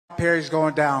Perry's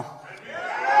going down.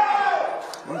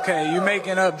 Okay, you're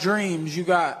making up dreams. You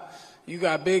got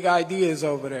big ideas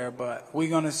over there, but we're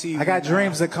gonna see. I got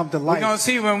dreams that come to life. We're gonna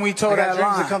see when we toe that line. I got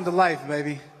dreams that come to life,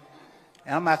 baby.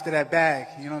 And I'm after that bag.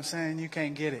 You know what I'm saying? You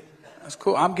can't get it. That's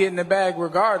cool. I'm getting the bag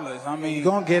regardless. I mean, you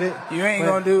gonna get it. You ain't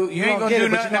gonna do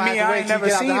nothing to me I ain't never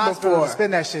seen before.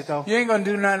 Spin that shit though. You ain't gonna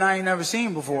do nothing I ain't never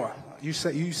seen before. You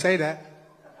say that.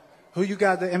 Who you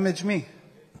got to image me?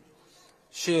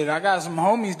 Shit, I got some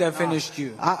homies that finished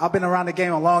you. I've been around the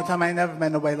game a long time. I ain't never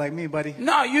met nobody like me, buddy.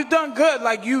 No, you done good.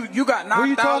 Like you got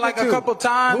knocked out like a couple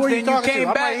times. Then you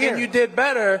came back and you did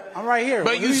better. I'm right here.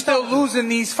 But you still losing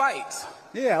these fights.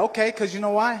 Yeah, okay. Because you know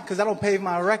why? Because I don't pave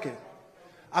my record.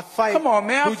 I fight. Come on,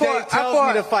 man. I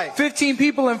fought 15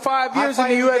 people in 5 years in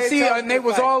the UFC, and they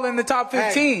was all in the top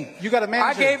 15. Hey, you got a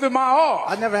manager. I gave it my all.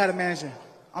 I never had a manager.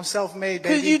 I'm self-made,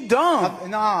 baby. Because you dumb.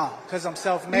 Because I'm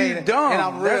self-made. You dumb. And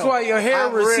I'm real. That's why your hair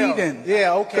receding.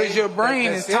 Yeah, okay. Because your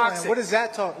brain is toxic. What is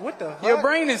that talk? What the fuck? Your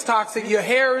brain is toxic. Your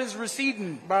hair is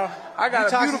receding. Bro, I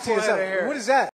got a beautiful head of hair. What is that?